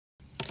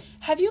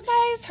Have you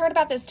guys heard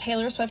about this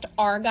Taylor Swift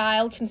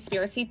Argylle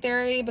conspiracy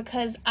theory?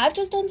 Because I've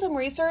just done some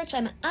research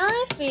and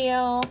I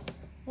feel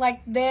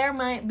like there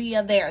might be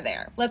a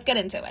there. Let's get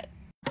into it.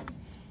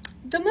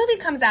 The movie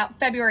comes out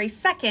February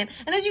 2nd,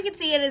 and as you can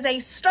see, it is a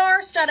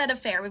star-studded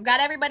affair. We've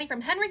got everybody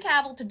from Henry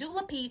Cavill to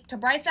Dua Lipa to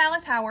Bryce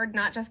Dallas Howard,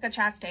 not Jessica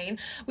Chastain.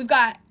 We've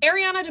got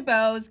Ariana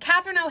DeBose,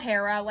 Catherine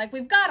O'Hara,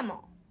 we've got them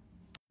all.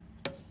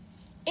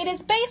 It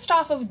is based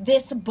off of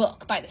this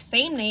book by the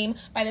same name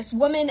by this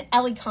woman,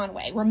 Ellie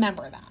Conway.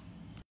 Remember that.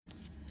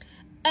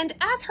 And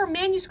as her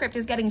manuscript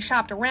is getting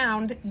shopped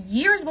around,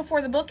 years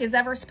before the book is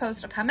ever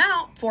supposed to come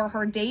out for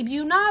her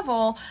debut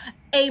novel,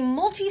 a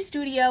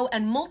multi-studio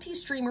and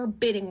multi-streamer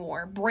bidding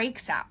war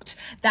breaks out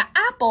that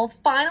Apple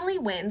finally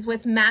wins,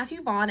 with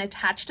Matthew Vaughn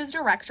attached as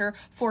director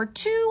for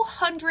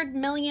 $200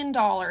 million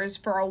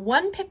for a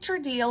one-picture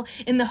deal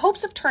in the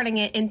hopes of turning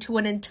it into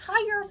an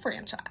entire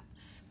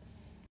franchise.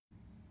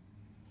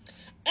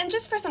 And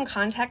just for some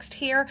context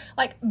here,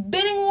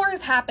 bidding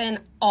wars happen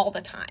all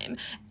the time.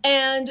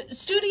 And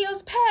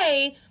studios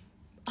pay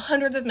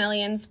hundreds of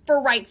millions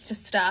for rights to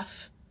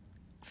stuff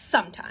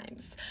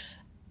sometimes.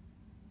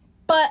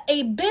 But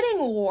a bidding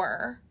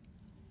war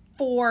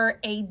for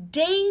a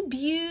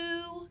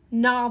debut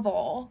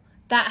novel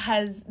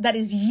that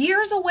is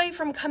years away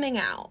from coming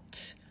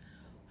out,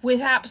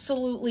 with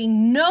absolutely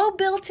no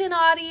built-in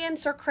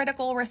audience or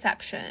critical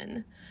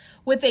reception,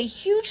 with a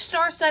huge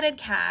star-studded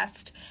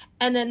cast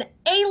and an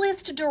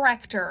A-list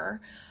director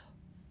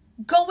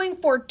going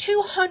for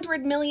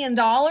 $200 million,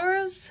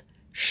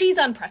 she's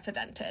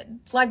unprecedented,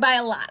 by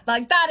a lot.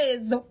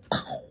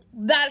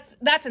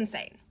 That's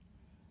insane.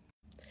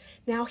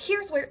 Now,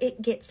 here's where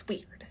it gets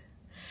weird.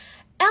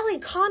 Ellie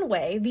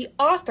Conway, the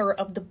author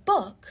of the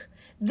book,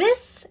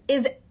 this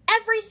is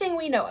everything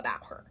we know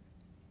about her,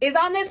 is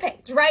on this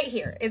page right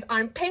here, is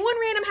on Penguin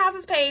Random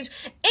House's page,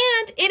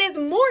 and it is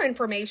more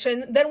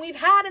information than we've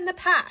had in the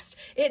past.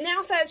 It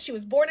now says she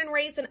was born and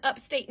raised in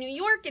upstate New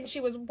York, and she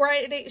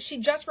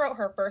just wrote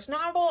her first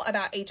novel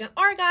about Agent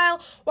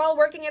Argylle while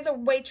working as a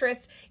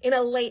waitress in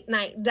a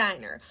late-night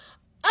diner.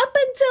 Up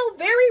until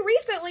very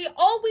recently,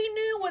 all we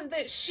knew was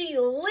that she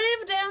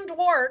lived and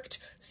worked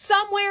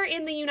somewhere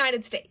in the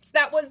United States.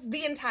 That was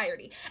the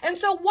entirety. And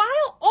so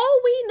while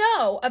all we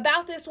know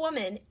about this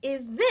woman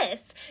is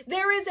this,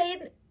 there is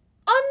an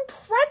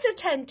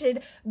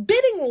unprecedented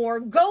bidding war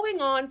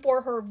going on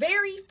for her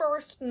very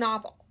first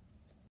novel.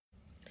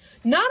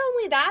 Not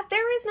only that,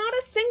 there is not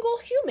a single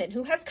human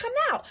who has come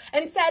out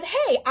and said,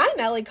 hey, I'm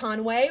Ellie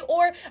Conway,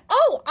 or,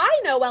 oh, I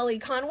know Ellie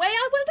Conway,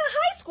 I went to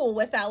high school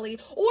with Ellie,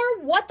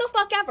 or what the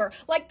fuck ever.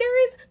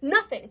 There is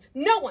nothing,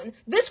 no one.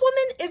 This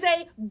woman is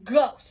a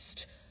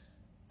ghost.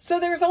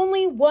 So there's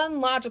only one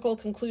logical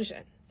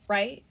conclusion,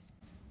 right?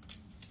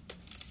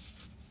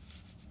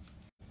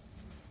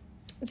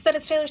 It's that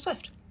it's Taylor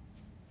Swift.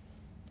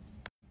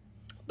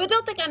 But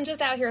don't think I'm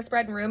just out here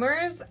spreading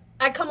rumors.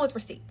 I come with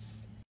receipts.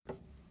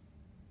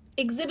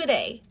 Exhibit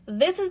A.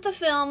 This is the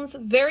film's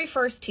very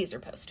first teaser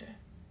poster.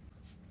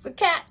 It's a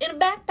cat in a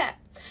backpack.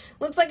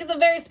 Looks like it's a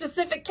very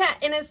specific cat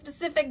in a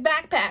specific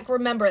backpack.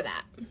 Remember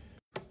that.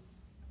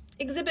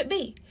 Exhibit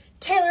B.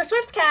 Taylor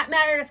Swift's cat,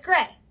 Meredith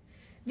Grey.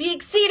 The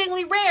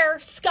exceedingly rare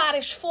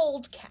Scottish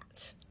fold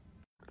cat.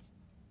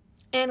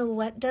 And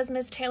what does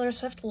Miss Taylor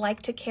Swift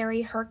like to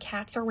carry her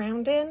cats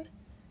around in?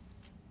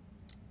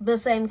 The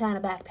same kind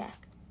of backpack.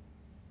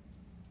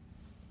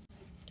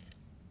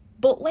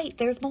 But wait,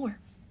 there's more.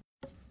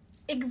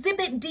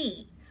 Exhibit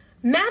D.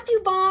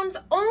 Matthew Vaughn's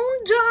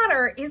own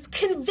daughter is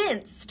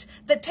convinced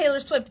that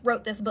Taylor Swift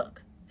wrote this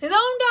book. His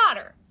own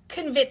daughter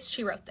convinced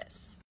she wrote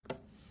this.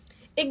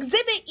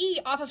 Exhibit E,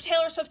 off of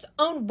Taylor Swift's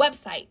own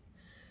website.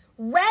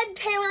 Read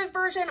Taylor's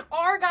version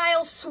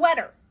Argylle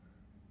sweater.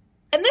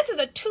 And this is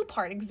a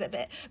two-part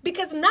exhibit,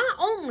 because not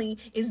only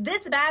is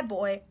this bad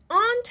boy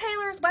on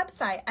Taylor's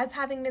website as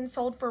having been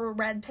sold for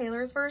Read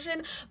Taylor's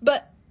version,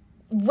 but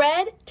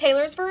Read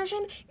Taylor's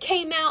version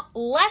came out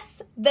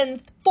less than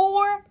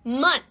 4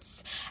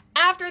 months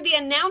after the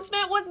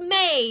announcement was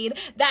made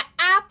that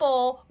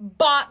Apple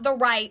bought the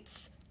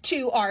rights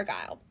to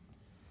Argylle.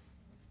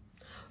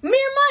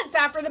 Mere months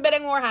after the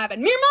bidding war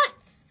happened. Mere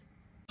months!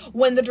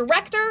 When the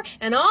director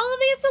and all of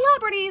these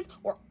celebrities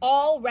were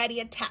already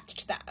attached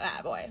to that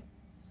bad boy.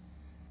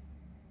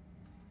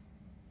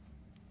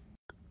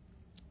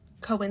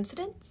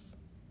 Coincidence?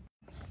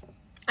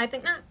 I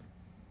think not.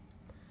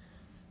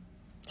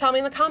 Tell me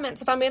in the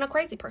comments if I'm being a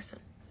crazy person.